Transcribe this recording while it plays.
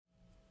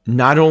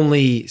not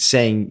only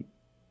saying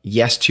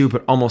yes to,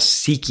 but almost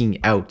seeking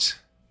out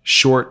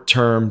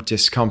short-term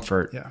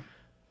discomfort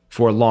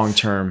for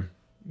long-term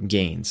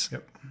gains.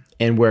 Yep.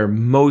 And where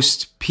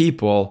most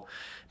people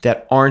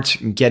that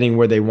aren't getting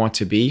where they want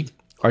to be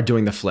are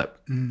doing the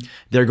flip.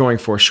 They're going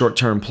for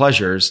short-term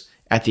pleasures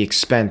at the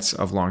expense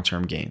of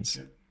long-term gains.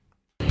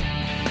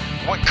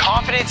 What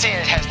confidence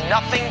is has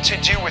nothing to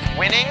do with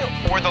winning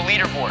or the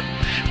leaderboard.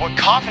 What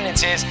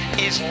confidence is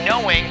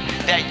knowing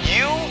that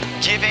you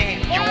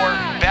giving your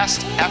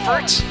best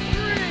effort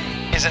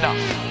is enough.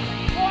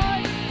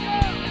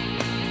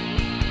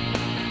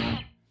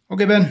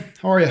 Okay, Ben,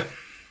 how are you?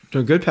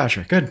 Doing good,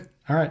 Patrick. Good.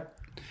 All right.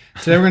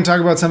 Today we're going to talk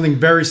about something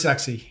very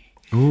sexy,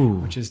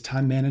 which is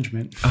time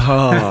management.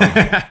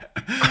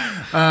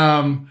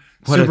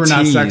 Super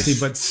not sexy,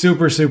 but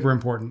super, super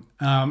important.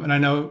 And I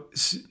know,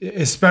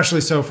 especially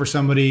so for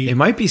somebody. It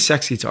might be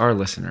sexy to our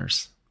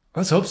listeners.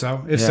 Let's hope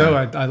so. If so,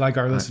 I like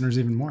our listeners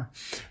even more.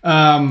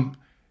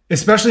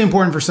 Especially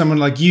important for someone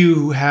like you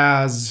who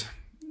has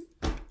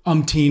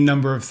umpteen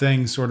number of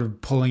things sort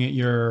of pulling at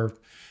your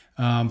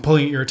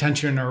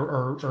attention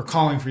or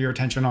calling for your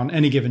attention on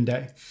any given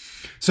day.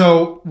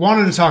 So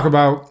wanted to talk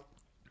about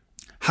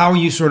how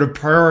you sort of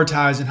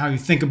prioritize and how you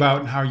think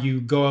about and how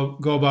you go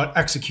about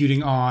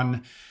executing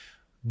on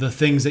the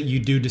things that you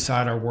do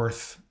decide are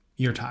worth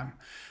your time.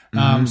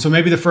 So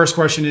maybe the first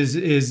question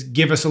is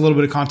give us a little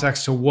bit of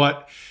context to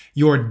what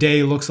your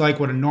day looks like,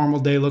 what a normal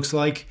day looks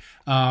like.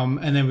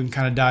 And then we can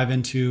kind of dive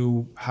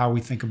into how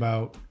we think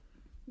about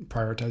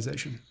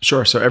prioritization.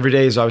 Sure. So every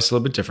day is obviously a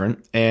little bit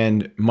different,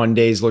 and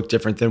Mondays look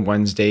different than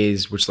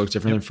Wednesdays, which look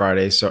different than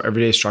Fridays. So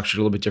every day is structured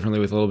a little bit differently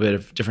with a little bit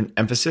of different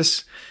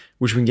emphasis,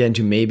 which we can get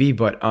into maybe.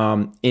 But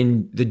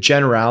in the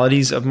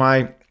generalities of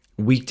my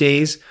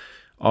weekdays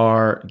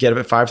are get up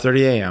at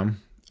 5:30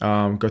 a.m.,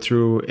 go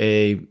through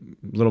a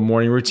little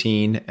morning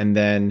routine, and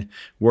then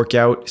work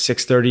out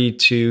 6:30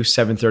 to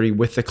 7:30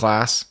 with the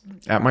class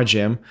at my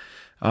gym.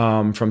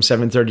 From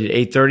 7:30 to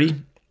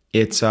 8:30,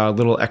 it's a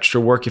little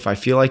extra work if I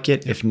feel like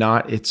it. If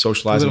not, it's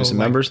socializing with some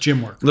members.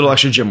 Gym work. A little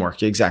extra gym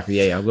work. Exactly.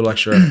 Yeah. A little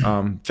extra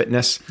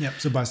fitness. Yep.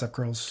 So bicep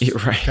curls. Yeah,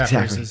 right.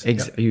 Exactly.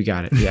 Yep. You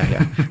got it.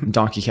 Yeah.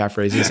 Donkey calf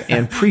raises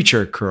and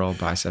preacher curl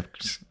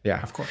biceps.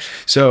 Yeah. Of course.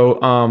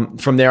 So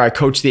from there, I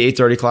coach the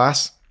 8:30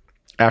 class.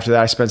 After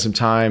that, I spend some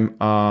time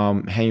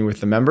hanging with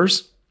the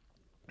members.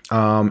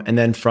 And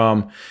then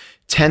from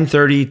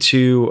 10:30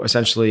 to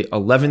essentially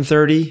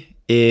 11:30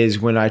 is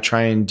when I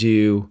try and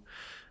do,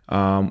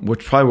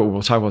 which probably what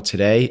we'll talk about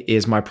today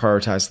is my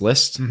prioritized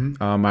list,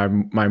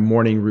 my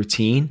morning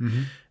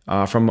routine.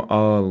 From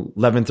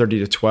 11:30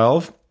 to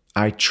 12,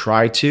 I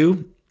try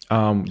to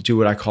do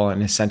what I call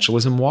an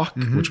essentialism walk,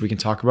 which we can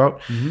talk about.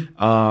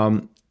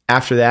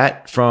 After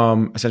that,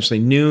 from essentially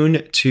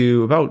noon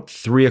to about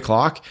 3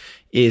 o'clock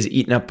is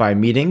eaten up by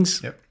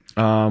meetings.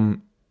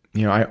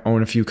 I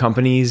own a few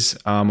companies.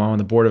 I'm on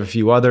the board of a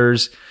few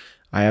others.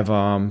 I have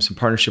some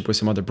partnership with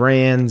some other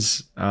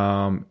brands.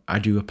 I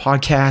do a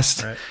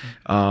podcast.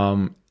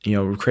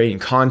 We're creating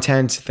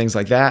content, things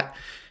like that.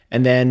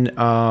 And then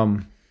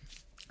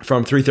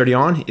from 3:30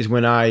 on is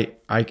when I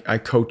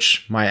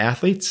coach my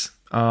athletes.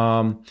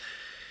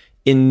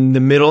 In the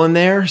middle in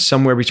there,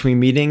 somewhere between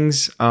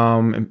meetings,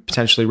 and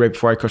potentially right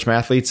before I coach my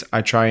athletes,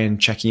 I try and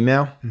check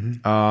email.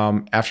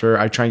 After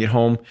I try and get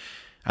home,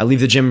 I leave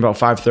the gym about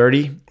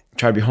 5:30,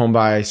 try to be home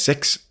by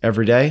 6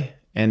 every day.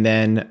 And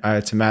then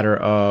it's a matter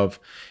of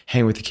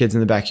hanging with the kids in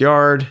the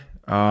backyard,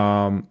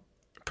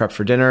 prep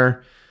for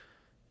dinner,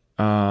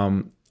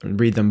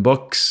 read them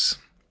books,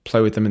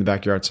 play with them in the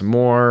backyard some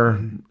more,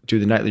 do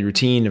the nightly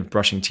routine of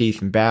brushing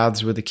teeth and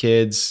baths with the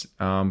kids,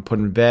 put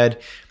them to bed.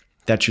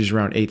 That's usually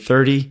around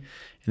 8:30.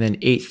 And then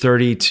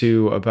 8:30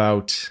 to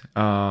about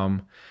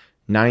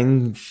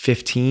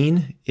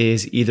 9:15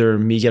 is either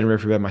me getting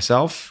ready for bed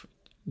myself,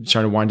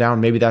 trying to wind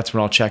down. Maybe that's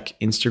when I'll check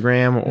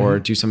Instagram or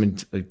do some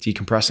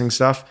decompressing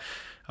stuff.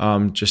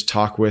 Just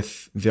talk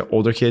with the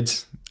older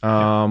kids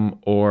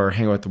or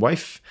hang out with the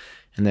wife.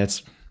 And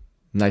that's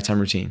nighttime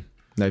routine,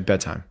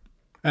 bedtime.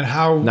 And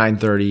how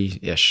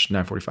 9:30-ish,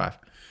 9:45.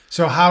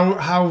 So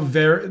how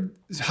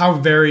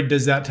varied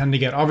does that tend to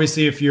get?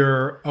 Obviously, if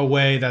you're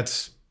away,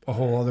 that's a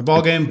whole other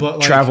ballgame. But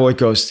like, travel, it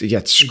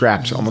gets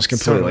scrapped almost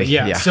completely.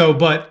 So,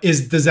 but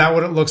is that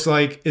what it looks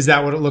like? Is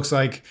that what it looks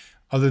like?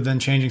 Other than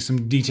changing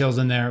some details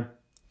in there,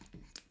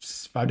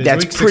 5 days a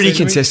week? That's pretty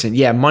consistent.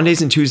 Yeah,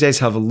 Mondays and Tuesdays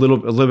have a little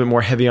bit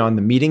more heavy on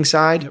the meeting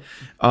side.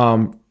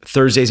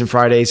 Thursdays and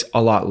Fridays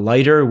a lot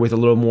lighter with a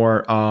little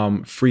more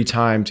free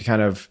time to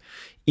kind of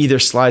either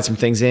slide some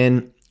things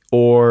in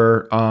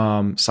or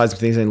slide some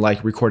things in,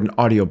 like record an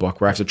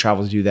audiobook where I have to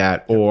travel to do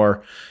that,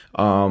 or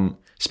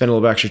spend a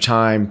little bit extra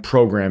time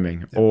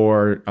programming,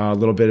 or a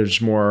little bit of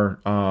just more,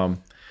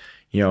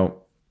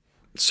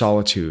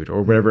 solitude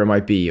or whatever it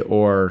might be,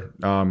 or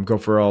go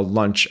for a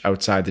lunch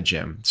outside the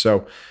gym.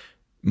 So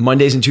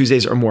Mondays and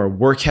Tuesdays are more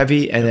work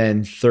heavy, and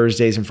then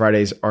Thursdays and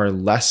Fridays are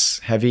less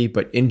heavy.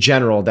 But in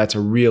general, that's a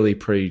really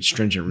pretty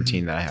stringent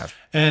routine that I have.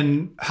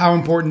 And how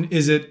important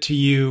is it to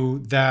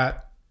you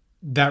that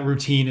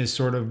routine is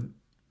sort of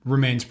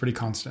remains pretty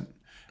constant?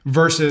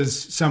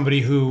 versus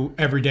somebody who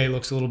every day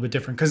looks a little bit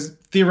different? Because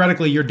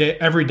theoretically,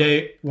 every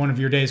day, one of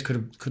your days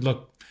could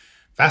look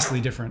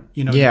vastly different,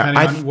 depending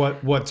on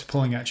what's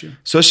pulling at you.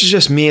 So this is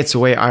just me. It's the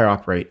way I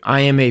operate. I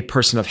am a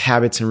person of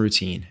habits and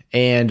routine,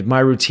 and my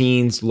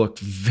routines look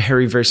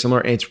very, very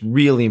similar. And it's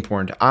really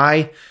important.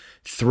 I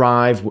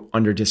thrive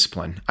under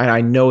discipline, and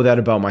I know that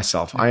about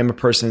myself. I am a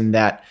person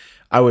that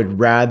I would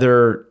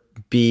rather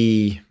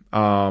be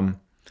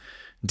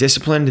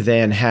disciplined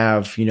than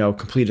have,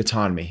 complete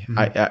autonomy.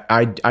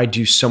 Mm-hmm. I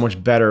do so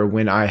much better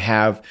when I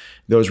have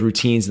those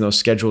routines and those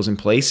schedules in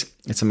place.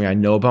 It's something I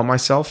know about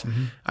myself.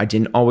 Mm-hmm. I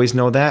didn't always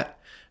know that.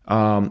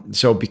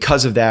 So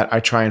because of that, I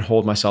try and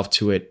hold myself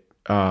to it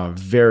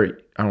very,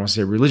 I don't want to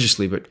say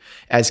religiously, but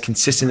as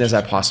consistent as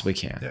I possibly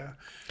can. Yeah.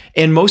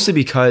 And mostly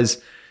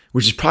because,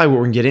 which is probably what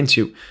we're gonna get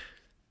into,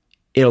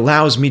 it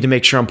allows me to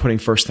make sure I'm putting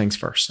first things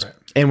first. Right.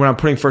 And when I'm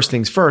putting first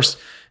things first,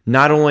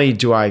 not only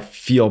do I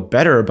feel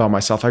better about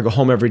myself, I go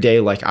home every day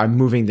like I'm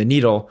moving the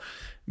needle,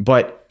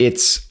 but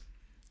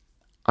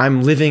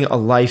I'm living a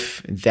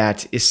life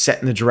that is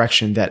set in the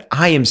direction that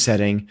I am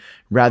setting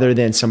rather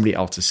than somebody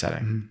else is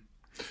setting.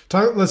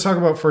 Mm-hmm. Let's talk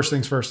about first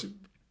things first,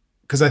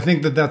 because I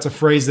think that's a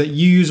phrase that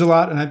you use a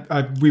lot,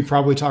 and we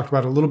probably talked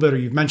about it a little bit, or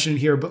you've mentioned it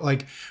here, but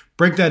like,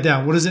 break that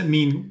down. What does it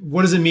mean?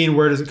 What does it mean?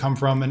 Where does it come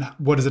from? And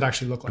what does it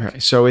actually look like?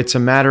 Right. So it's a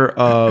matter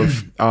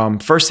of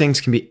first things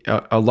can be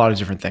a lot of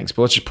different things,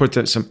 but let's just put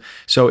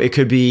so it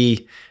could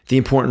be the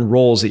important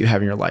roles that you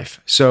have in your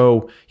life.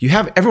 So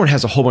everyone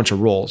has a whole bunch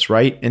of roles,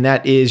 right? And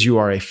that is, you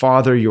are a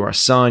father, you are a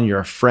son,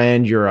 you're a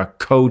friend, you're a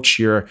coach,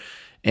 you're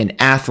an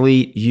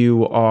athlete,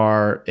 you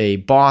are a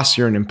boss,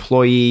 you're an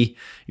employee,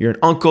 you're an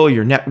uncle,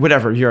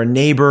 whatever, you're a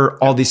neighbor,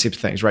 all these types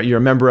of things, right? You're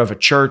a member of a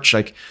church.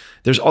 Like,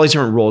 there's all these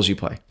different roles you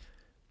play.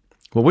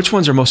 Well, which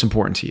ones are most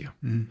important to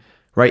you,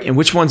 right? And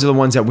which ones are the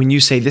ones that when you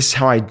say, this is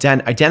how I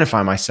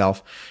identify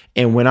myself,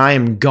 and when I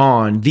am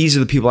gone, these are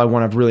the people I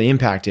want to have really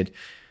impacted,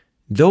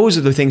 those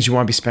are the things you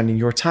want to be spending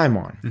your time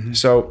on. Mm-hmm.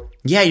 So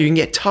yeah, you can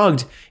get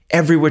tugged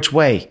every which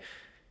way,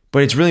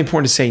 but it's really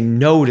important to say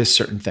no to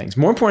certain things.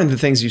 More important than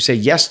the things you say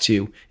yes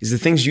to is the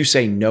things you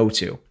say no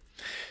to.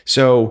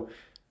 So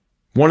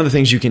one of the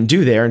things you can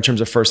do there in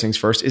terms of first things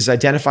first is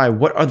identify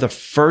what are the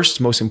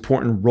first most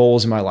important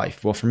roles in my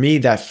life. Well, for me,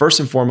 that first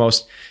and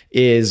foremost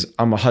is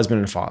I'm a husband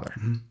and a father.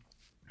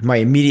 Mm-hmm. My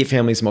immediate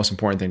family is the most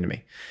important thing to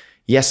me.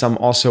 Yes, I'm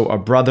also a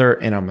brother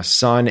and I'm a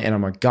son and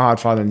I'm a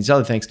godfather and these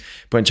other things.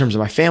 But in terms of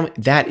my family,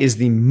 that is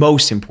the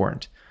most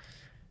important.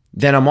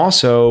 Then I'm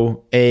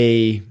also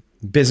a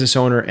business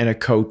owner and a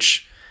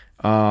coach,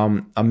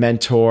 a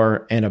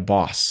mentor and a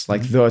boss.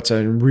 Like, though it's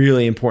a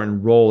really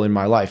important role in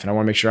my life, and I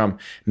want to make sure I'm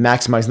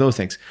maximizing those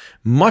things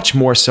much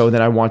more so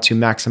than I want to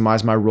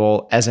maximize my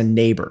role as a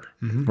neighbor,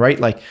 right?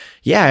 Like,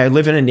 yeah, I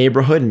live in a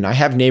neighborhood and I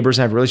have neighbors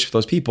and I have a relationship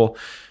with those people,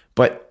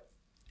 but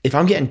if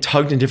I'm getting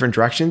tugged in different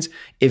directions,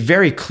 it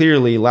very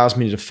clearly allows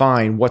me to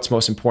define what's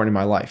most important in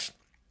my life.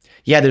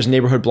 Yeah, there's a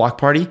neighborhood block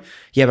party.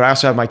 Yeah, but I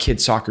also have my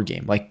kid's soccer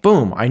game. Like,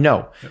 boom, I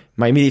know. Yep.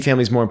 My immediate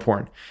family is more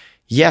important.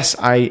 Yes,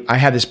 I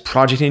have this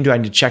project I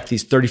need to check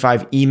these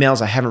 35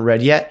 emails I haven't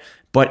read yet,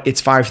 but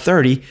it's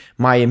 5:30.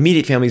 My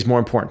immediate family is more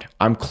important.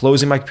 I'm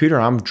closing my computer.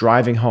 I'm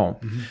driving home.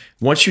 Mm-hmm.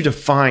 Once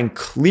you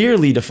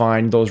clearly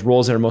define those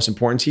roles that are most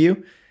important to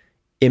you,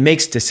 it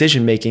makes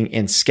decision-making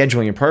and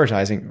scheduling and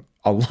prioritizing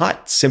a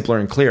lot simpler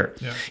and clearer.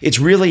 Yeah. It's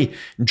really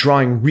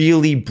drawing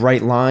really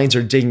bright lines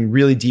or digging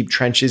really deep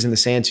trenches in the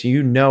sand so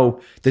the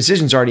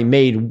decision's already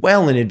made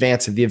well in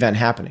advance of the event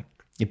happening.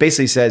 It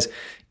basically says,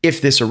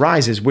 if this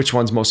arises, which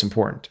one's most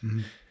important?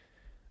 Mm-hmm.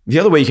 The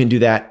other way you can do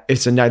that,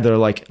 it's another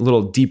like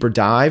little deeper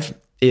dive,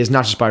 is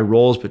not just by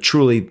roles, but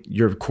truly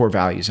your core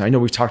values. I know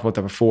we've talked about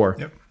that before,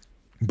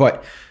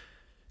 but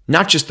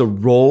not just the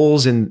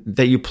roles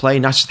that you play,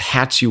 not just the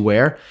hats you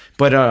wear,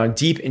 but on a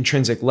deep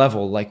intrinsic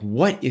level, like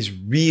what is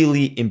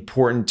really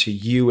important to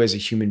you as a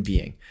human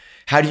being?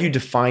 How do you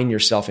define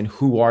yourself and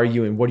who are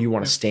you and what do you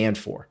want to stand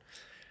for?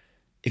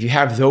 If you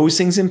have those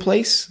things in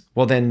place,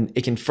 well, then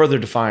it can further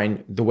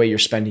define the way you're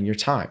spending your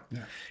time.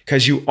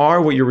 Because you are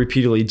what you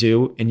repeatedly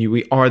do, and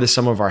we are the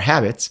sum of our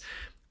habits.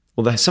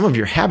 Well, the sum of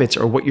your habits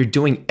are what you're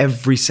doing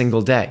every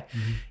single day.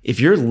 Mm-hmm. If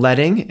you're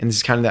letting, and this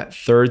is kind of that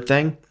third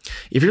thing,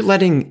 if you're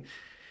letting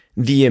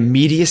the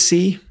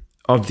immediacy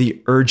of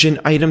the urgent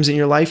items in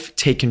your life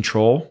take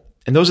control,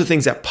 and those are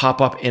things that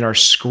pop up and are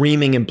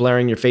screaming and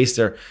blaring in your face,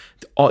 they're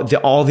all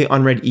the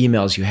unread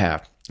emails you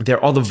have.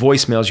 They're all the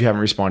voicemails you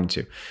haven't responded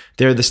to.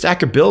 They're the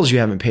stack of bills you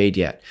haven't paid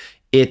yet.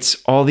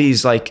 It's all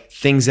these like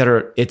things that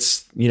are,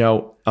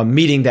 a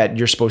meeting that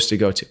you're supposed to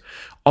go to.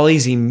 All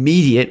these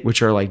immediate,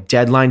 which are like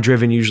deadline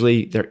driven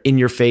usually, they're in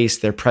your face,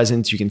 they're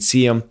present, you can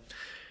see them.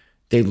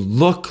 They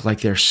look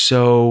like they're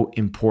so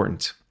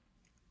important.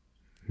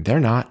 They're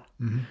not.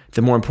 Mm-hmm.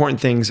 The more important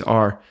things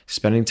are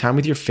spending time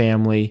with your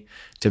family,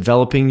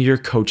 developing your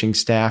coaching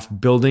staff,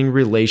 building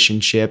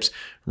relationships,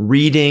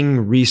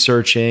 reading,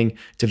 researching,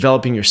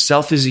 developing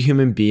yourself as a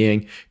human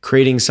being,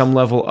 creating some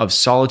level of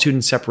solitude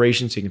and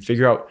separation so you can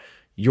figure out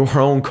your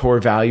own core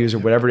values or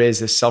whatever it is,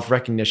 this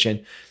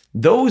self-recognition.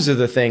 Those are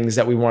the things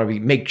that we want to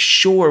make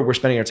sure we're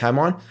spending our time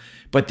on,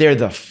 but they're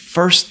the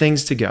first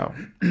things to go.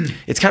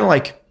 It's kind of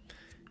like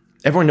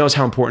everyone knows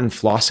how important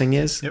flossing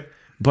is,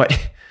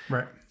 but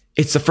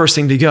it's the first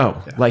thing to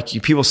go. Yeah. Like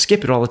people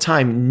skip it all the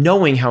time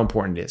knowing how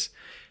important it is.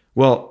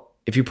 Well,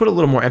 if you put a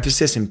little more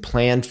emphasis and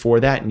plan for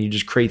that and you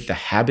just create the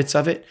habits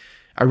of it,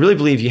 I really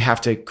believe you have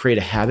to create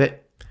a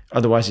habit.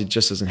 Otherwise, it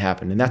just doesn't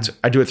happen. And that's,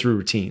 I do it through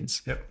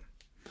routines. Yep.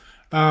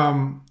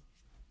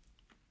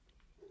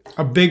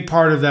 A big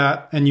part of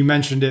that, and you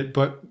mentioned it,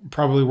 but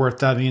probably worth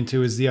diving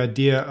into, is the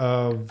idea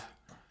of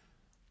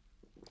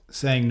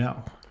saying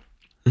no.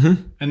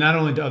 Mm-hmm. And not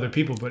only to other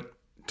people, but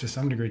to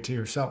some degree to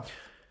yourself.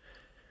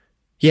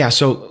 Yeah.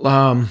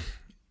 So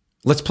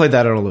let's play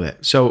that out a little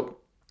bit. So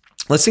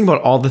let's think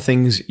about all the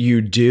things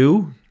you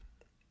do,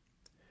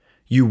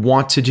 you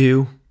want to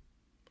do,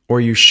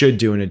 or you should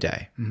do in a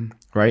day,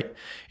 right?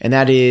 And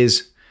that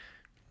is,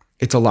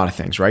 it's a lot of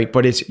things, right?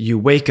 But it's you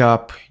wake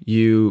up,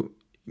 you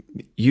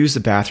use the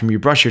bathroom, you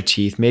brush your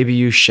teeth, maybe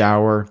you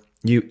shower,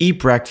 you eat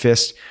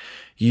breakfast,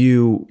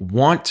 you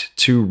want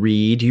to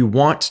read, you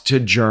want to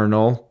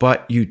journal,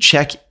 but you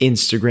check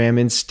Instagram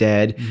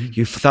instead,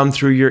 you thumb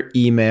through your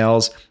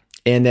emails,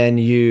 and then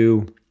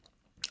you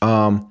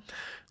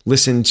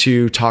listen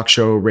to talk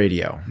show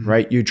radio,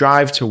 right? You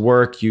drive to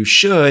work, you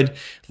should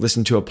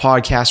listen to a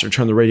podcast or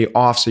turn the radio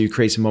off so you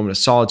create some moment of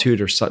solitude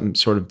or some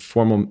sort of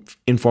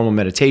informal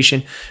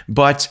meditation,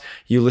 but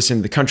you listen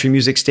to the country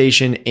music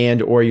station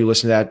and or you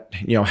listen to that,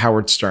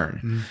 Howard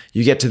Stern.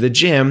 You get to the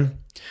gym,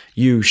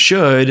 you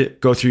should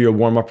go through your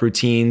warm-up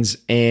routines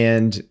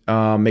and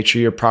make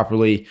sure you're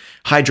properly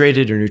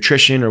hydrated or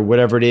nutrition or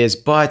whatever it is,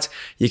 but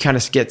you kind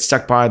of get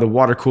stuck by the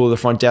water cooler at the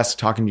front desk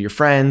talking to your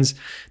friends.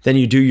 Then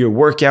you do your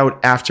workout.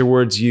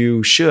 Afterwards,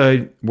 you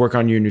should work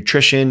on your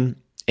nutrition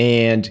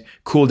and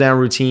cool down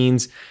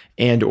routines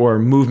and or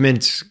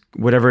movement,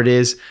 whatever it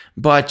is.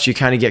 But you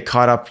kind of get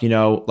caught up,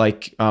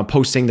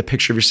 posting the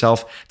picture of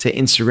yourself to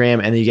Instagram,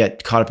 and then you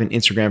get caught up in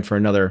Instagram for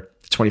another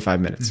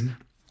 25 minutes.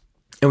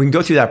 And we can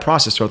go through that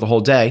process throughout the whole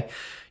day.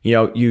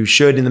 You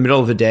should, in the middle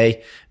of the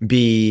day,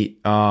 be,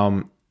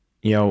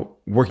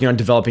 working on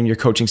developing your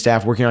coaching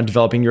staff, working on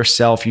developing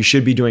yourself. You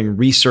should be doing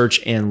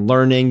research and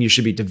learning. You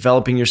should be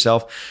developing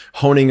yourself,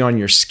 honing on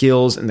your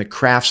skills and the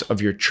crafts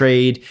of your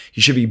trade.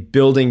 You should be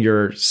building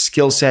your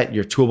skill set,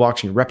 your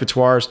toolbox, and your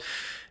repertoires.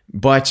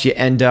 But you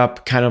end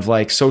up kind of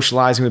like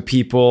socializing with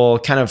people,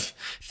 kind of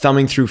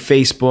thumbing through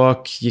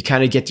Facebook. You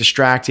kind of get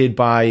distracted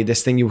by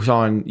this thing you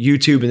saw on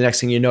YouTube. And the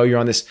next thing you know, you're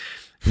on this,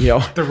 the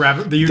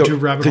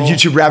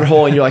YouTube rabbit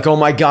hole, and you're like, oh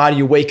my God,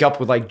 you wake up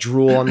with like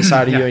drool on the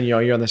side of you, and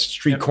you're on the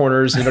street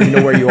corners, and you don't even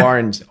know where you are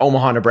in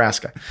Omaha,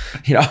 Nebraska,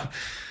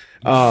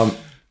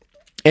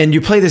 and you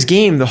play this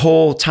game the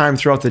whole time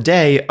throughout the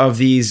day of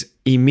these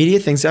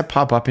immediate things that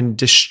pop up and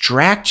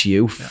distract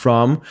you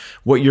from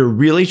what you're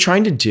really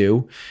trying to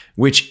do,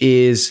 which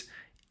is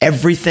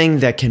everything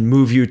that can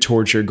move you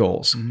towards your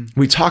goals.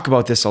 We talk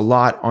about this a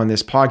lot on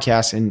this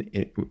podcast,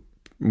 and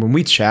when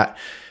we chat,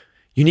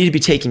 you need to be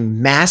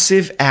taking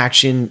massive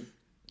action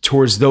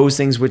towards those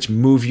things which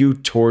move you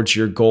towards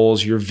your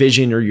goals, your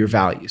vision, or your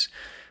values.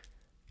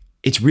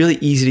 It's really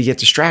easy to get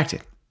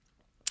distracted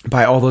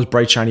by all those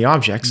bright, shiny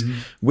objects,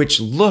 which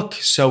look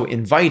so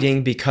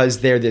inviting because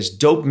they're this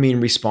dopamine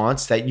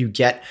response that you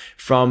get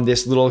from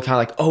this little kind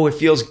of like, oh, it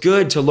feels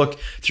good to look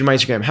through my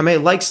Instagram. How many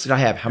likes did I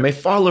have? How many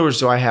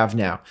followers do I have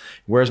now?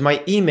 Where's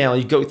my email?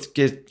 You go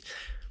get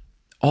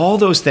all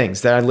those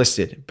things that I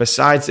listed.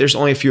 Besides, there's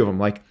only a few of them,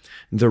 like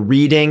the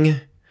reading,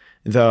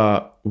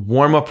 the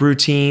warm-up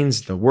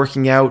routines, the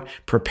working out,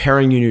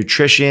 preparing your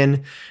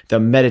nutrition, the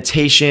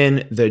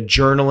meditation, the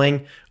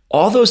journaling.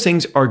 All those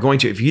things are going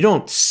to, if you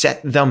don't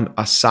set them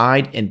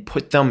aside and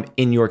put them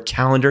in your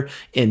calendar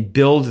and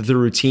build the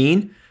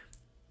routine,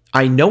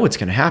 I know what's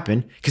going to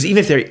happen, because even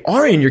if they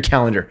are in your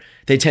calendar,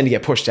 they tend to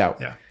get pushed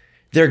out. Yeah.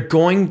 They're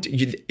going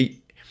to,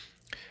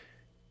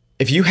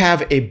 if you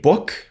have a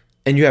book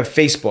and you have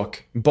Facebook,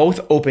 both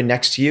open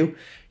next to you,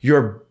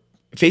 your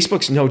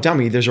Facebook's no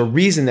dummy. There's a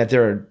reason that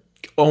they're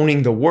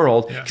owning the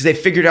world, because they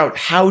figured out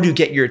how to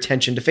get your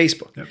attention to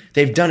Facebook. Yep.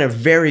 They've done a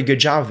very good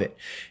job of it.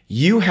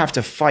 You have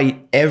to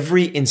fight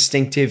every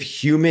instinctive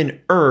human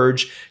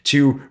urge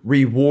to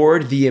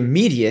reward the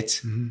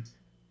immediate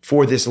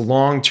for this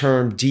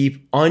long-term,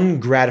 deep,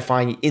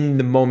 ungratifying,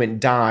 in-the-moment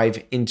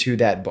dive into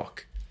that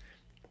book.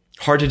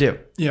 Hard to do.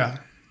 Yeah.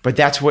 But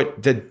that's where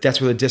the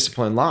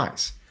discipline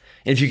lies.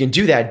 And if you can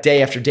do that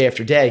day after day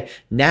after day,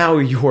 now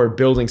you're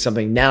building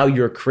something. Now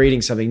you're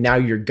creating something. Now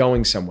you're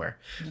going somewhere.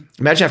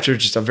 Imagine after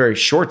just a very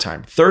short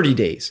time, 30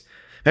 days.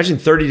 Imagine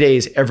 30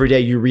 days every day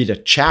you read a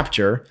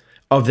chapter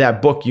of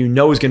that book you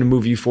know is going to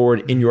move you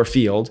forward in your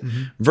field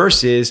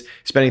versus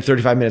spending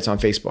 35 minutes on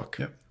Facebook.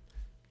 Yep.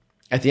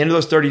 At the end of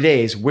those 30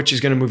 days, which is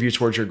going to move you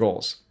towards your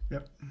goals?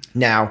 Yep.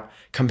 Now,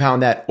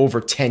 compound that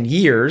over 10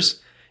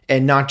 years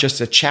and not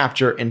just a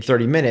chapter in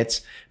 30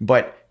 minutes,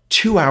 but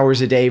 2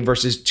 hours a day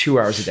versus 2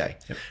 hours a day.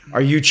 Yep.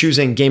 Are you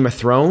choosing Game of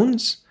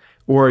Thrones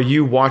Or are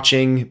you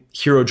watching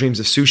Hero Dreams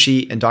of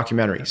Sushi and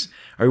documentaries?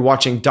 Are you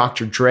watching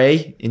Dr.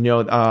 Dre? You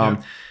know,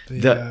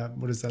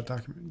 what is that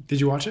document?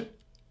 Did you watch it?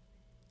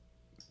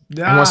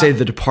 I want to say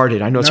The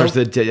Departed. I know it starts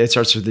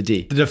with the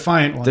D. The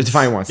Defiant Ones. The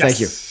Defiant Ones. Yes. Thank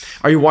you.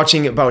 Are you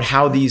watching about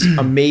how these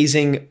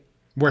amazing...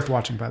 Worth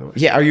watching, by the way.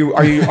 Yeah. Are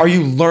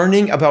you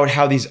learning about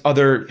how these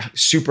other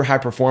super high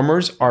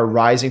performers are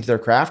rising to their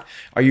craft?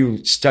 Are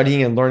you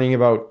studying and learning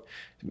about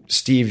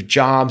Steve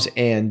Jobs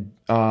and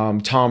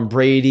Tom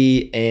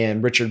Brady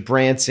and Richard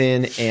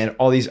Branson and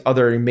all these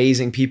other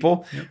amazing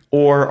people? Yep.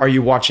 Or are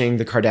you watching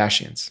the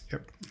Kardashians?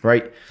 Yep.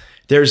 Right?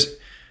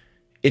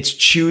 It's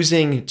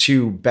choosing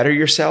to better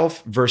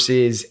yourself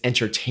versus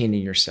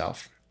entertaining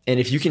yourself. And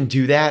if you can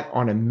do that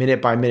on a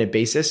minute by minute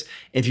basis,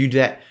 if you do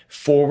that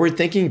forward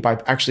thinking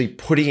by actually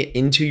putting it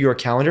into your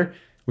calendar,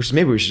 which is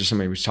maybe we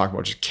should talk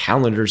about just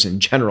calendars in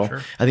general.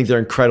 Sure. I think they're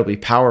incredibly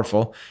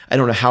powerful. I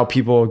don't know how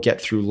people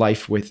get through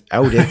life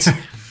without it.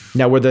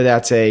 Now, whether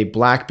that's a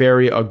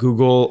BlackBerry, a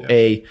Google,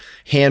 a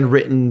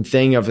handwritten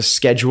thing of a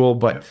schedule,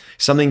 but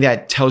something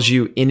that tells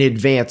you in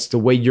advance the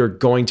way you're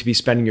going to be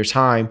spending your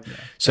time. Yeah.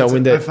 So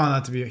I found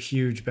that to be a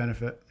huge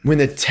benefit. When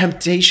the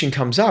temptation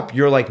comes up,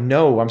 you're like,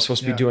 no, I'm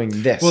supposed to be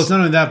doing this. Well, it's not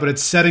only that, but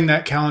it's setting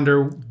that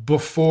calendar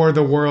before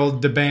the world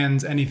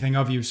demands anything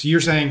of you. So you're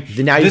saying,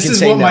 this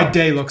is what my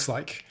day looks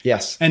like.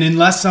 Yes. And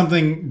unless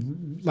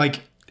something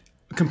like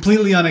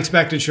completely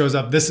unexpected shows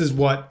up, this is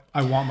what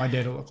I want my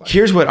day to look like.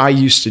 Here's what I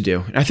used to do.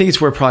 And I think it's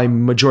where probably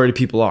majority of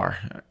people are,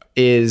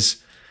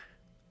 is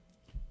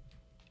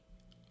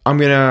I'm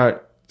going to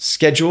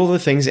schedule the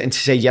things and to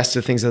say yes to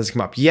the things that come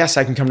up. Yes,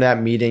 I can come to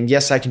that meeting.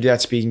 Yes, I can do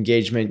that speaking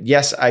engagement.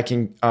 Yes, I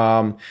can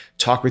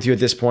talk with you at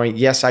this point.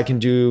 Yes, I can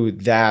do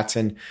that.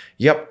 And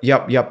yep.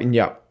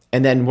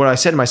 And then what I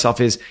said to myself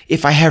is,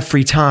 if I have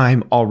free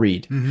time, I'll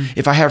read. Mm-hmm.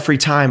 If I have free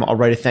time, I'll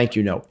write a thank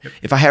you note. Yep.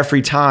 If I have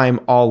free time,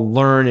 I'll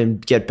learn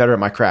and get better at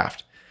my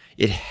craft.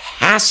 It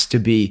has to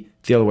be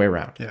the other way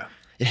around. Yeah.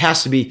 It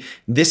has to be,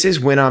 this is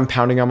when I'm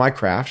pounding on my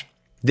craft.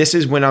 This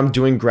is when I'm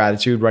doing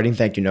gratitude, writing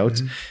thank you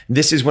notes. Mm-hmm.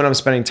 This is when I'm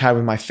spending time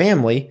with my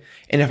family.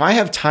 And if I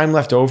have time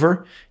left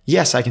over,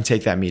 yes, I can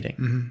take that meeting.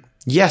 Mm-hmm.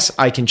 Yes,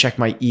 I can check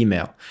my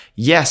email.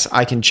 Yes,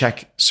 I can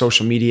check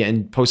social media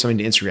and post something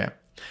to Instagram.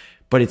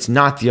 But it's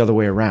not the other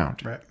way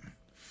around. Right.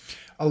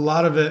 A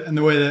lot of it, and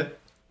the way that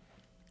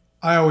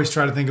I always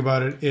try to think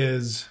about it,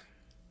 is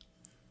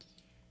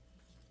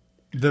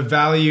the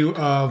value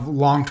of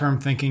long-term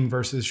thinking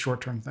versus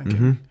short-term thinking.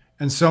 Mm-hmm.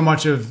 And so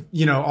much of,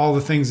 all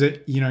the things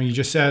that, you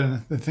just said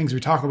and the things we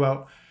talk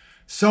about,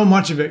 so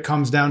much of it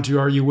comes down to,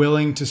 are you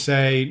willing to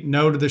say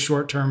no to the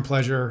short-term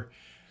pleasure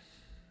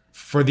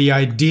for the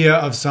idea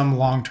of some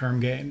long-term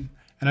gain?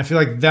 And I feel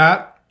like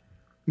that,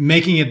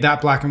 making it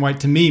that black and white,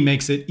 to me,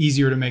 makes it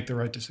easier to make the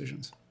right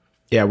decisions.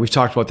 Yeah, we've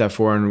talked about that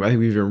before, and I think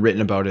we've even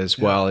written about it as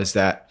well, is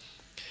that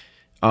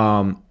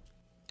not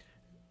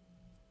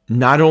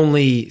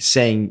only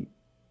saying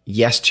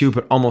yes to,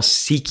 but almost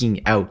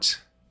seeking out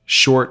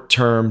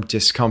short-term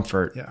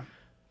discomfort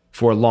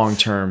for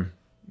long-term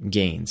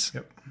gains.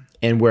 Yep.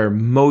 And where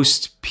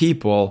most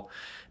people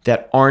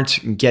that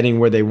aren't getting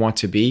where they want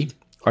to be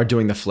are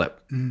doing the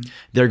flip. Mm.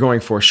 They're going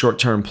for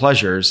short-term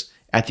pleasures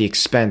at the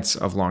expense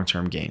of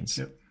long-term gains.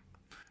 Yep.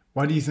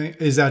 Why do you think,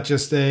 is that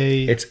just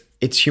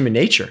it's human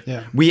nature.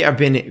 Yeah. We have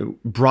been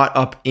brought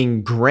up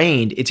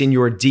ingrained. It's in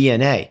your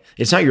DNA.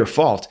 It's not your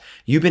fault.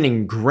 You've been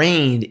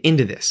ingrained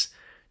into this.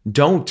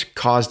 Don't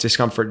cause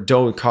discomfort.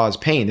 Don't cause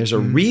pain. There's a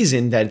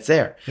reason that it's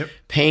there. Yep.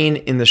 Pain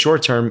in the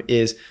short term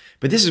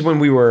but this is when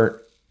we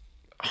were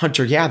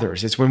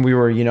hunter-gatherers. It's when we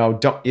were,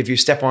 if you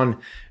step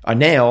on a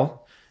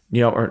nail,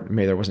 or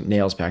maybe there wasn't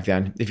nails back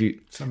then. If you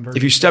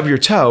stub your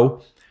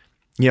toe,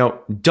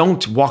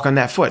 don't walk on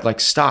that foot. Like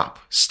stop.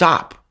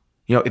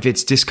 If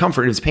it's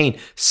discomfort, if it's pain,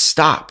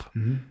 stop.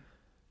 Mm-hmm.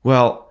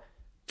 Well,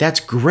 that's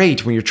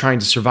great when you're trying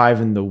to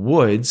survive in the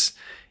woods.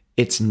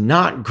 It's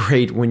not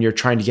great when you're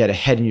trying to get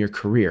ahead in your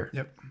career.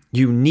 Yep.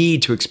 You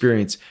need to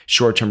experience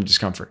short-term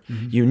discomfort.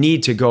 Mm-hmm. You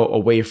need to go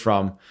away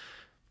from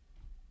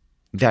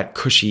that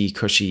cushy,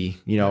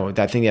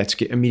 that thing that's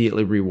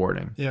immediately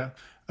rewarding. Yeah.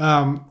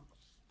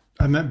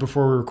 I meant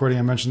before we were recording,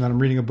 I mentioned that I'm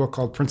reading a book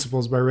called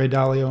Principles by Ray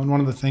Dalio. And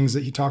one of the things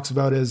that he talks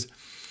about is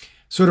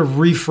sort of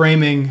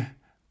reframing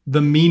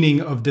the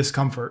meaning of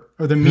discomfort,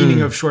 or the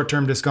meaning of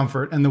short-term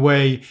discomfort. And the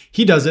way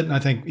he does it, and I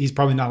think he's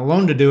probably not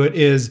alone to do it,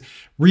 is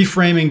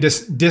reframing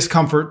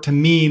discomfort to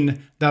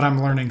mean that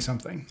I'm learning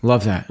something.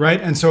 Love that.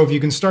 Right? And so if you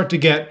can start to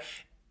get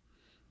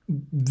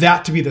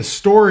that to be the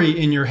story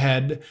in your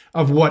head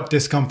of what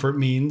discomfort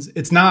means,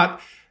 it's not,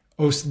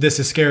 oh, this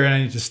is scary and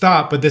I need to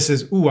stop, but this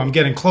is, ooh, I'm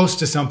getting close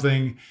to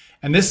something.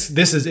 And this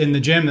is in the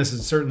gym. This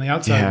is certainly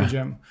outside of the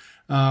gym.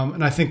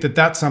 And I think that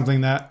that's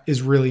something that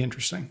is really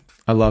interesting.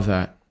 I love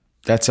that.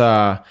 That's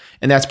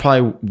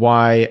probably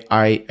why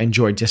I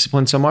enjoy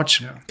discipline so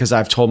much, because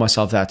I've told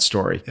myself that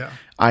story. Yeah.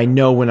 I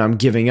know when I'm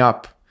giving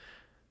up,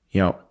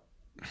 I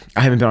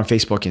haven't been on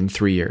Facebook in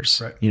 3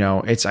 years. Right.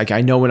 It's like,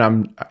 I know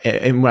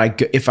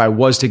if I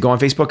was to go on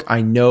Facebook,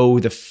 I know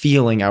the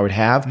feeling I would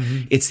have.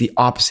 Mm-hmm. It's the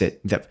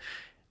opposite. That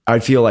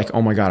I'd feel like,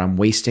 oh my God, I'm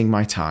wasting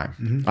my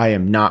time. I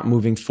am not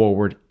moving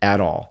forward at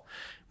all.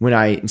 When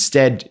I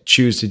instead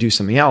choose to do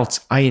something else,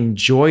 I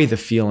enjoy the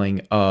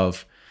feeling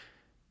of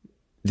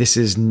this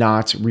is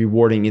not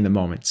rewarding in the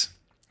moment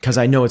because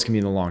I know it's going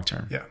to be in the long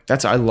term. Yeah.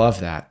 I love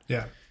that.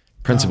 Yeah.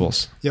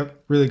 Principles.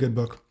 Yep. Really good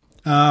book.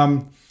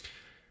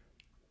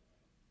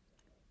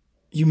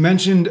 You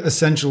mentioned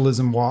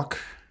Essentialism Walk.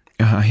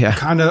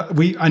 Yeah.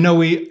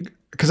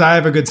 Because I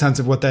have a good sense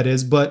of what that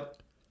is, but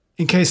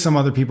in case some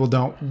other people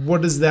don't,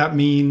 what does that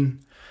mean?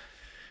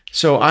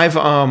 So I've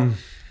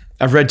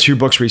read 2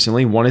 books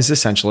recently. One is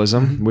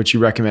Essentialism, which you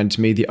recommended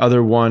to me. The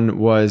other one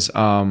was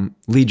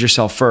Lead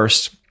Yourself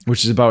First,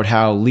 which is about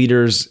how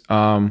leaders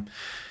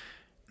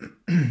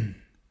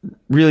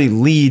really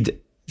lead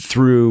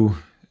through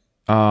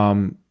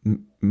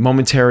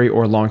momentary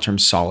or long-term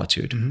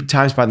solitude,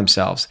 times by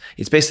themselves.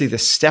 It's basically the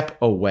step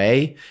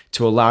away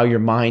to allow your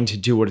mind to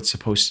do what it's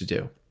supposed to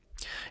do.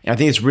 And I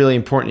think it's really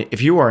important.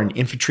 If you are an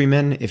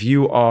infantryman, if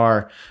you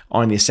are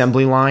on the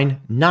assembly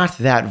line, not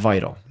that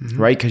vital,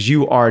 right? Because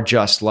you are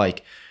just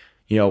like,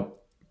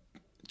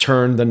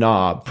 turn the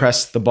knob,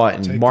 press the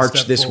button,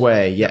 march this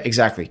way. Yeah,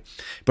 exactly.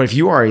 But if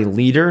you are a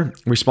leader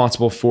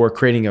responsible for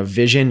creating a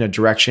vision, a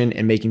direction,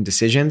 and making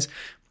decisions,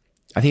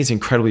 I think it's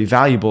incredibly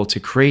valuable to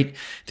create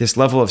this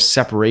level of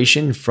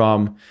separation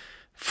from,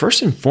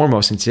 first and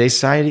foremost in today's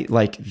society,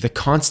 like the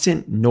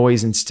constant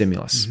noise and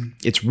stimulus.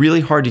 It's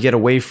really hard to get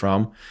away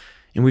from,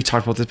 and we've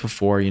talked about this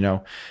before,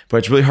 but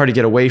it's really hard to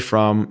get away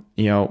from,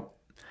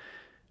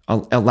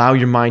 allow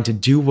your mind to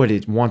do what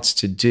it wants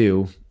to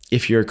do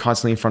if you're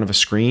constantly in front of a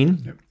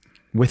screen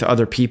with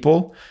other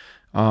people,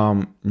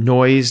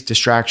 noise,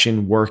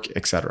 distraction, work,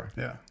 etc.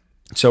 Yeah.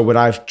 So what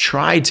I've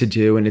tried to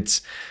do, and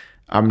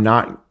I'm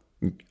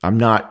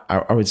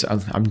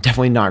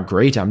definitely not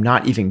great. I'm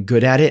not even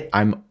good at it.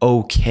 I'm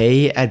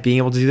okay at being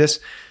able to do this.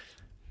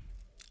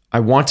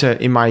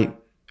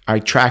 I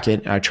track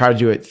it and I try to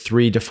do it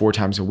 3 to 4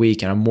 times a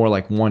week. And I'm more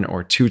like 1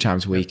 or 2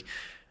 times a week.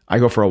 I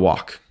go for a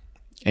walk.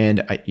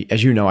 And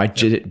as you know, I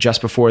did it just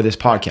before this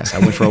podcast. I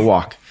went for a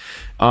walk.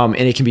 And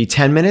it can be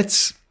 10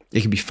 minutes,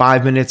 it could be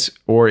 5 minutes,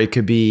 or it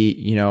could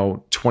be,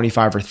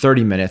 25 or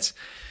 30 minutes.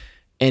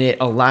 And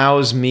it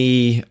allows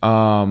me,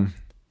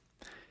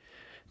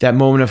 that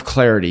moment of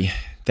clarity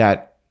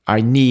that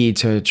I need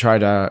to try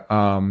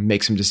to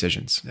make some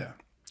decisions. Yeah.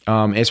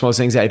 It's one of those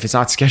things that if it's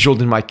not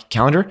scheduled in my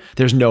calendar,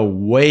 there's no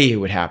way it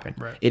would happen.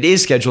 Right. It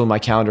is scheduled in my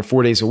calendar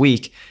 4 days a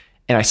week,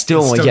 and I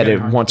still only get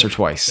it once or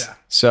twice. Yeah.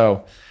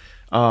 So,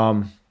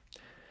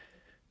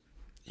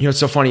 what's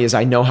so funny is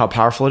I know how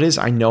powerful it is.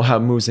 I know how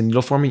it moves the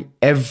needle for me.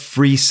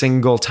 Every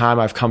single time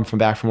I've come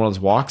back from one of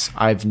those walks,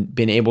 I've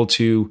been able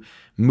to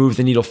move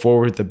the needle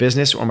forward with the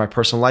business or my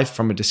personal life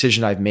from a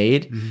decision I've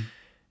made.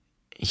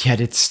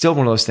 Yet it's still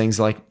one of those things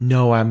like,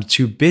 no, I'm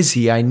too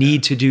busy. I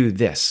need to do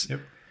this.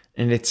 Yep.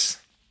 And it's,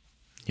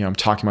 I'm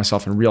talking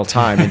myself in real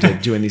time into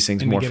doing these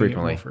things more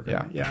frequently.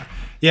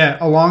 Yeah.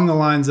 Along the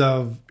lines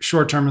of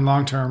short-term and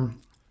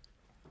long-term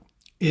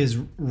is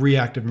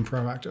reactive and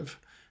proactive.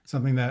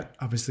 Something that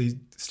obviously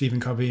Stephen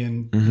Covey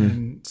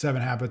in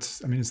 7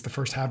 Habits, it's the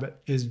first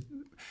habit, is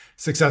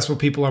successful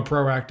people are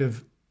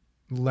proactive,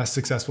 less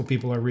successful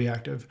people are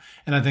reactive.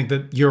 And I think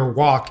that your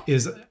walk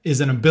is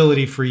an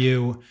ability for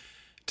you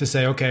to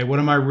say, okay, what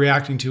am I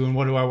reacting to, and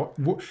what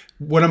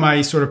am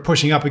I sort of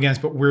pushing up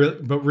against? But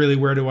really,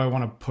 where do I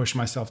want to push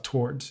myself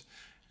towards?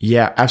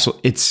 Yeah,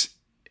 absolutely.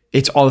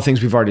 It's all the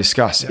things we've already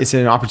discussed. Yeah. It's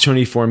an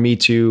opportunity for me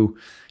to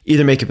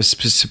either make a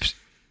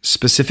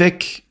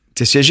specific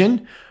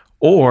decision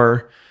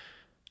or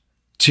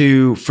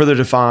to further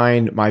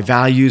define my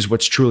values,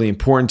 what's truly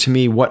important to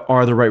me, what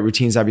are the right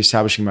routines I'll be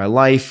establishing in my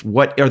life,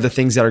 what are the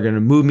things that are going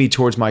to move me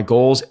towards my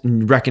goals,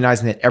 and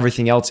recognizing that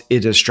everything else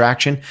is a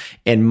distraction.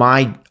 And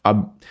my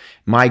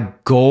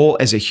goal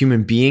as a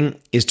human being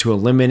is to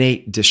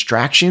eliminate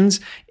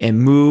distractions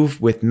and move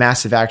with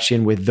massive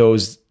action with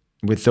those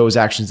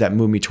actions that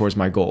move me towards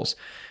my goals.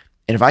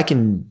 And if I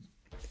can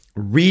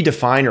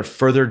redefine or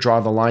further draw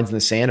the lines in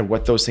the sand of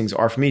what those things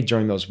are for me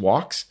during those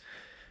walks,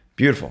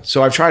 beautiful.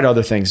 So I've tried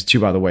other things too,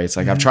 by the way. It's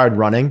like I've tried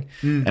running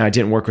and I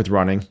didn't work with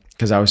running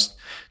because I was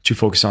too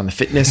focused on the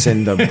fitness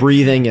and the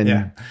breathing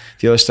and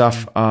the other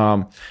stuff.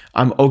 I'm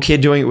okay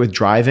doing it with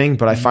driving,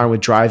 but I find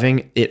with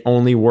driving, it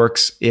only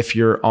works if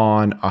you're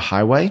on a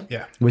highway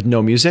with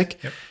no music.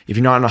 Yep. If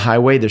you're not on a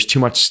highway, there's too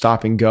much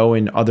stop and go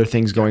and other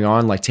things going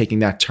on, like taking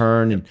that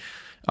turn.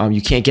 And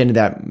you can't get into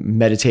that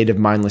meditative,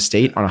 mindless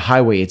state. On a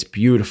highway, it's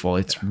beautiful.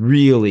 It's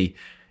really,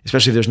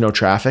 especially if there's no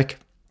traffic,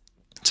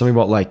 something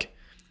about like,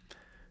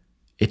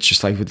 it's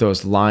just like with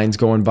those lines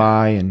going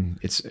by, and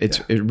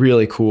it's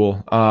really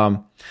cool.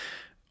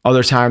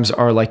 Other times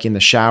are like in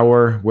the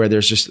shower where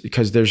there's just,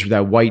 because there's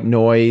that white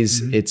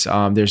noise. It's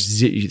I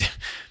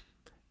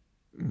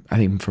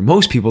think for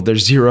most people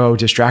there's zero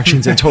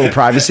distractions and total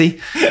privacy.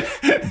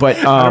 But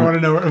I don't want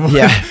to know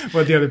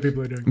what the other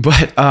people are doing.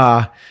 But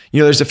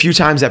there's a few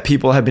times that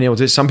people have been able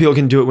to. Some people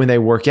can do it when they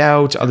work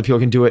out. Other people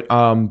can do it.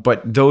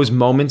 But those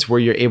moments where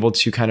you're able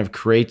to kind of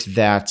create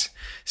that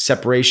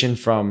separation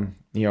from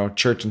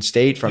church and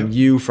state, from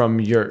you, from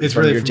your, it's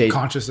from really your from day.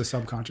 conscious to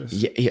subconscious.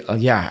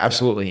 Yeah,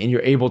 absolutely. And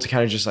you're able to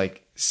kind of just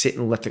like sit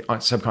and let the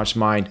subconscious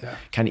mind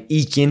kind of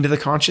eke into the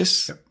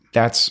conscious.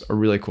 That's a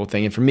really cool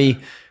thing. And for me,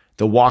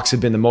 the walks have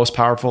been the most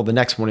powerful. The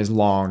next one is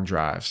long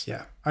drives.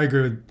 Yeah, I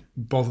agree with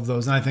both of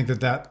those. And I think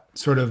that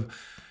sort of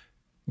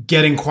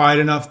getting quiet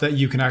enough that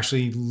you can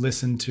actually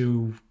listen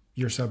to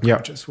your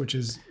subconscious, which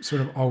is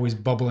sort of always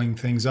bubbling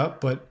things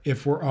up. But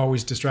if we're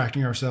always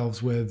distracting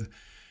ourselves with,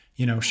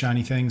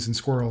 shiny things and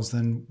squirrels,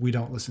 then we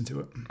don't listen to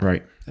it.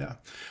 Right. Yeah.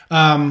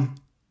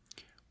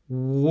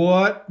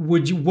 What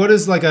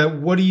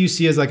do you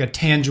see as like a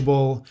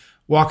tangible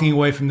walking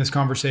away from this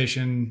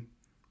conversation,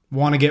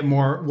 want to get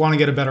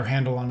a better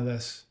handle onto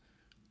this?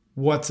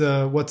 What's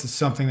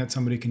something that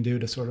somebody can do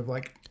to sort of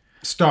like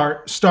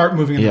start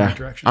moving in the right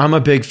direction? I'm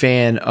a big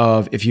fan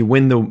of, if you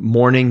win the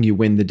morning, you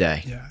win the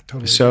day. Yeah,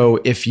 totally. So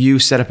if you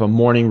set up a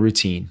morning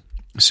routine,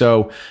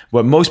 so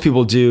what most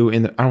people do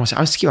I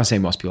keep on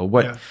saying most people,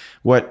 what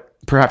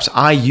perhaps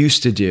I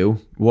used to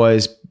do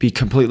was be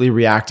completely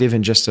reactive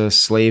and just a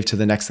slave to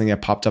the next thing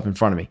that popped up in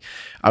front of me.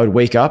 I would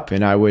wake up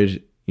and I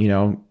would,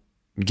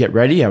 get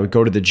ready. I would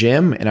go to the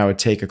gym and I would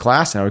take a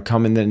class, and I would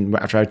come in. Then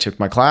after I took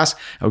my class,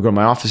 I would go to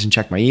my office and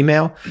check my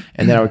email,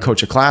 and then I would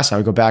coach a class. I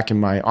would go back in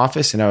my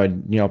office and I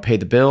would, pay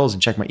the bills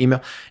and check my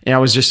email. And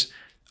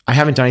I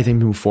haven't done anything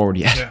to move forward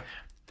yet. Yeah.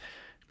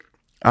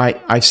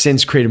 I've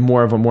since created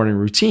more of a morning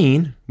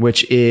routine,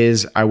 which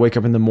is I wake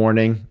up in the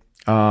morning,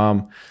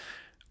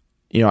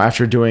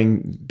 after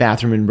doing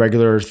bathroom and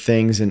regular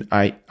things, and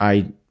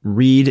I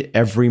read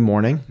every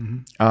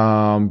morning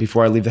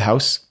before I leave the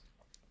house.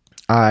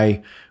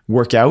 I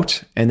work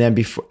out, and then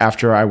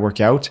after I work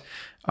out,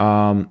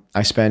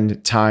 I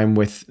spend time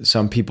with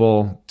some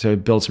people to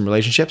build some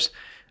relationships.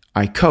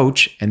 I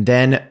coach, and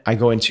then I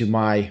go into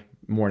my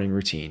morning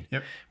routine,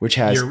 which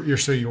has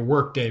your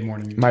workday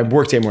morning routine. My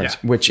workday mornings,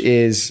 which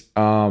is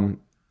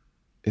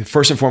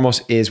first and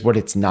foremost is what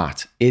it's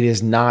not. It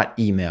is not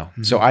email.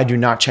 Mm-hmm. So I do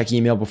not check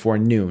email before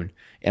noon,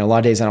 and a lot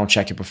of days I don't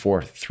check it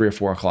before 3 or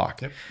 4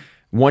 o'clock. Yep.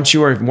 Once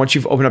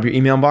you've opened up your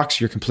email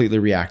box, you're completely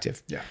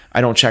reactive. Yeah.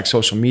 I don't check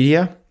social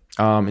media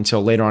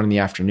until later on in the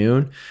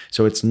afternoon.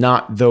 So it's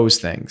not those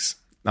things.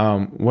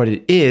 What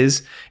it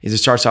is it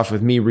starts off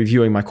with me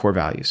reviewing my core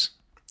values.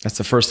 That's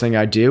the first thing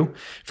I do.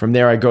 From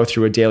there, I go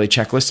through a daily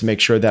checklist to make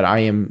sure that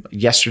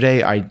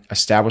yesterday I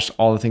established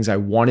all the things I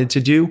wanted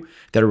to do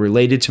that are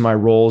related to my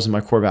roles and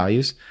my core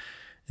values.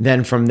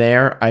 Then from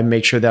there, I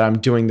make sure that I'm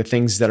doing the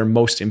things that are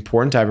most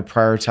important. I have a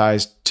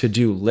prioritized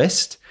to-do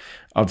list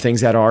of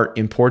things that are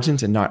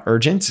important and not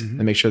urgent,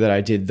 and make sure that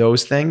I did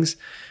those things.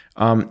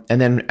 And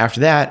then after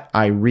that,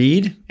 I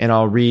read, and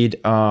I'll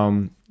read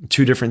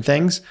 2 different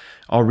things.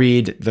 I'll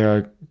read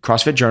the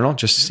CrossFit Journal,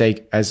 just to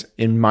say as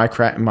in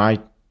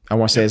I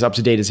want to say as up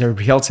to date as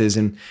everybody else is,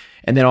 and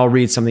then I'll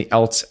read something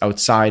else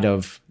outside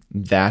of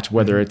that,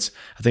 whether it's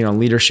a thing on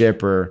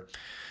leadership or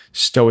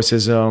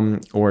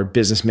stoicism or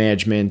business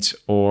management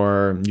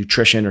or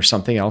nutrition or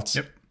something else.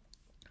 Yep.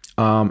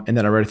 And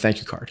then I wrote a thank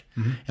you card.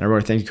 And I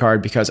wrote a thank you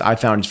card because I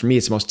found, for me,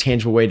 it's the most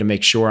tangible way to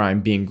make sure I'm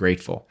being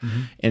grateful.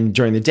 And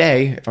during the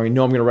day, if I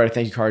know I'm going to write a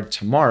thank you card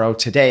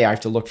today, I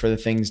have to look for the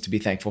things to be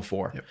thankful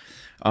for.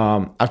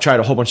 Yep. I've tried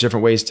a whole bunch of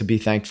different ways to be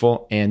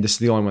thankful, and this is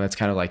the only one that's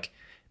kind of like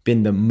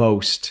been the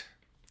most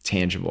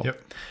tangible.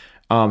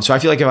 Yep. So I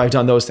feel like if I've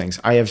done those things,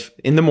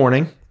 in the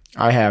morning,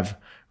 I have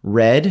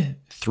read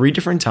 3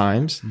 different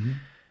times.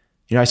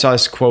 I saw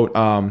this quote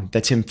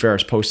that Tim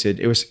Ferriss posted.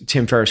 It was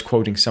Tim Ferriss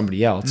quoting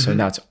somebody else. So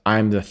now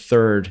I'm the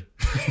third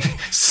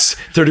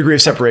degree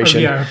of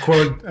separation.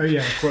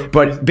 Quote.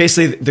 But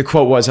basically the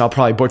quote was, I'll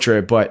probably butcher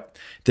it, but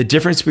the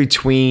difference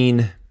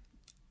between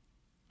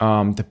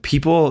the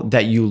people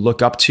that you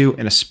look up to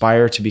and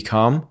aspire to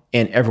become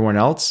and everyone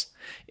else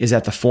is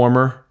that the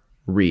former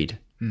read.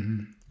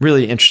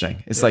 Really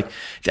interesting. It's like,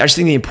 I just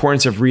think the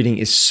importance of reading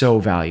is so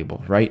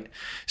valuable, right?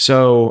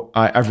 So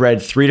I've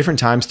read 3 different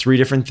times, 3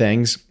 different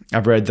things.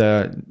 I've read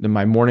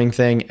my morning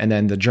thing, and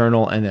then the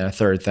journal, and then a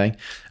third thing.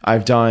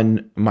 I've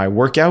done my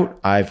workout.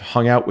 I've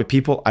hung out with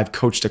people. I've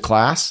coached a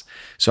class.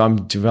 So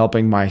I'm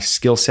developing my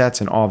skill sets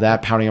and all of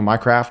that, pounding on my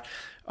craft,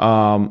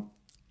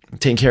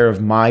 taking care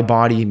of my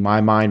body,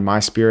 my mind,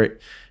 my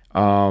spirit.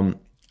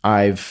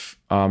 I've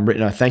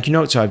written a thank you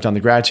note. So I've done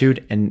the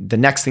gratitude. And the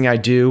next thing I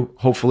do,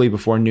 hopefully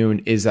before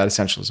noon, is that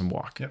essentialism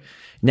walk. Yep.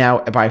 Now,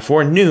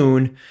 before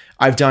noon,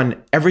 I've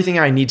done everything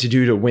I need to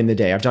do to win the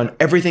day. I've done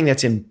everything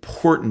that's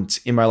important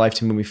in my life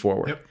to move me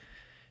forward. Yep.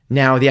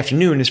 Now, the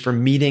afternoon is for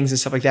meetings and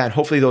stuff like that. And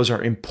hopefully those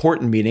are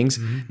important meetings,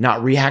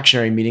 not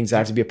reactionary meetings that I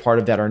have to be a part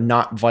of that are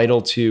not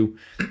vital to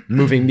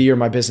moving me or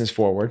my business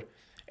forward.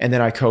 And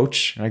then I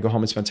coach, and I go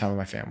home and spend time with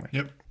my family.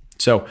 Yep.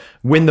 So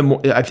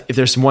if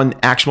there's one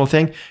actionable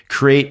thing,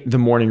 create the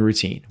morning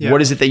routine. Yeah.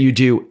 What is it that you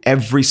do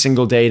every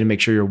single day to make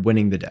sure you're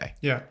winning the day?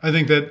 Yeah, I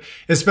think that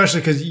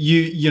especially because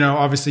you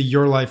obviously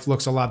your life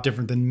looks a lot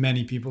different than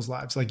many people's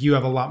lives. Like you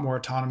have a lot more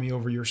autonomy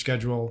over your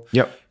schedule.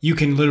 Yep. You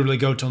can literally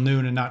go till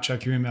noon and not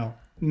check your email.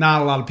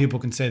 Not a lot of people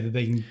can say that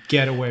they can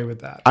get away with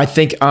that. I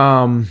think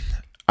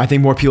I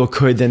think more people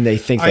could than they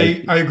think.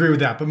 I agree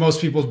with that, but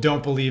most people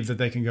don't believe that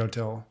they can go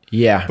till.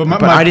 Yeah,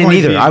 but I didn't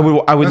either. I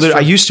would. That's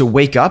I used to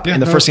wake up,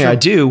 and the first thing I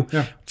do,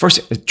 Yeah.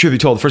 truth be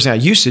told, the first thing I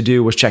used to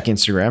do was check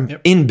Instagram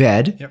Yep. in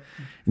bed. Yep.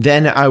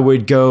 Then I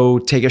would go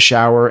take a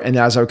shower, and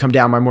as I would come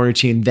down, my morning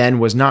routine then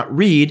was not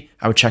read.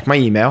 I would check my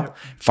email,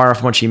 fire off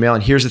a bunch of email.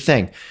 And here's the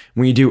thing: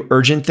 when you do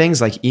urgent things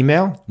like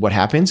email, what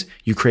happens?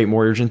 You create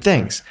more urgent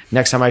things.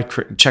 Next time I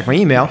check my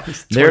email,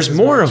 there's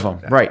more of them.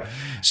 Yeah. Right.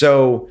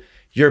 So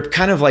you're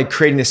kind of like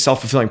creating this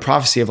self-fulfilling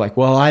prophecy of like,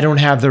 well,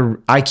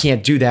 I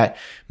can't do that.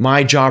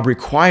 My job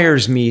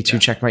requires me to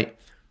check my.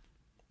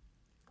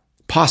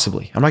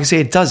 Possibly, I'm not gonna say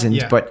it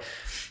doesn't, but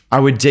I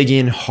would dig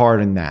in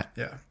hard in that.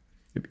 Yeah.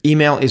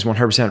 Email is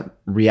 100%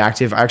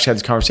 reactive. I actually had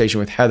this conversation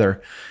with Heather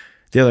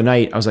the other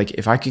night. I was like,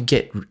 if I could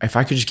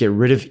just get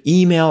rid of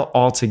email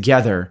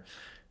altogether,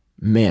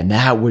 man,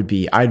 that would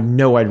be, I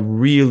know I'd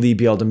really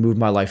be able to move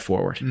my life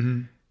forward.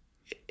 Mm-hmm.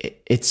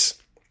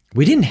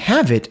 We didn't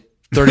have it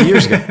 30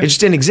 years ago. It just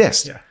didn't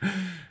exist. Yeah.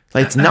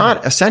 Like, it's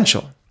not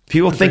essential.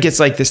 People think it's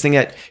like this thing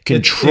that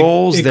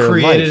controls their life.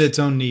 It created its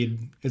own need.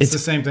 It's the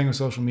same thing with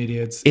social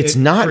media. It's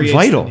not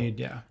vital.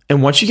 Yeah.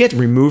 And once you get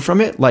removed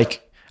from it,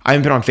 like, I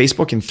haven't been on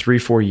Facebook in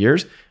 3-4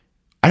 years.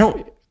 I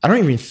don't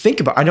even think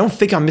about, I don't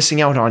think I'm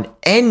missing out on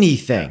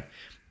anything,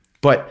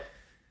 but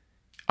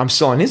I'm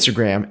still on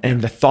Instagram,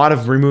 and the thought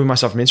of removing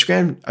myself from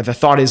Instagram, the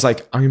thought is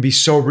like, I'm going to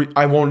be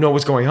I won't know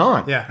what's going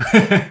on.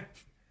 Yeah.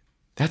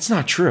 That's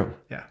not true.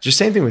 Yeah. Just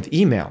same thing with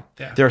email.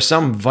 Yeah. There are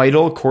some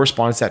vital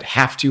correspondence that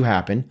have to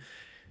happen,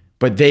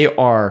 but they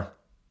are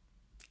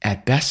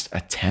at best a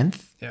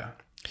 10th. Yeah.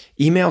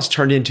 Emails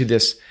turned into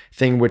this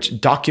thing which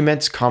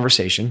documents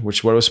conversation, which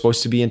is what it was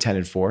supposed to be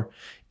intended for,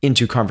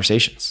 into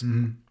conversations.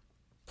 Mm-hmm.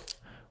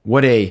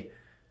 What a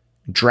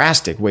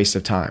drastic waste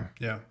of time.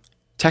 Yeah.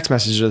 Text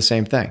messages are the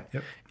same thing.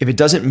 Yep. If it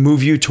doesn't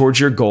move you towards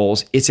your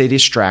goals, it's a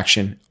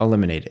distraction.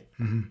 Eliminate it.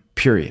 Mm-hmm.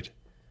 Period.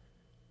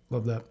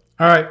 Love that.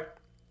 All right.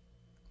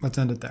 Let's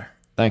end it there.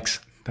 Thanks.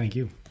 Thank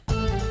you.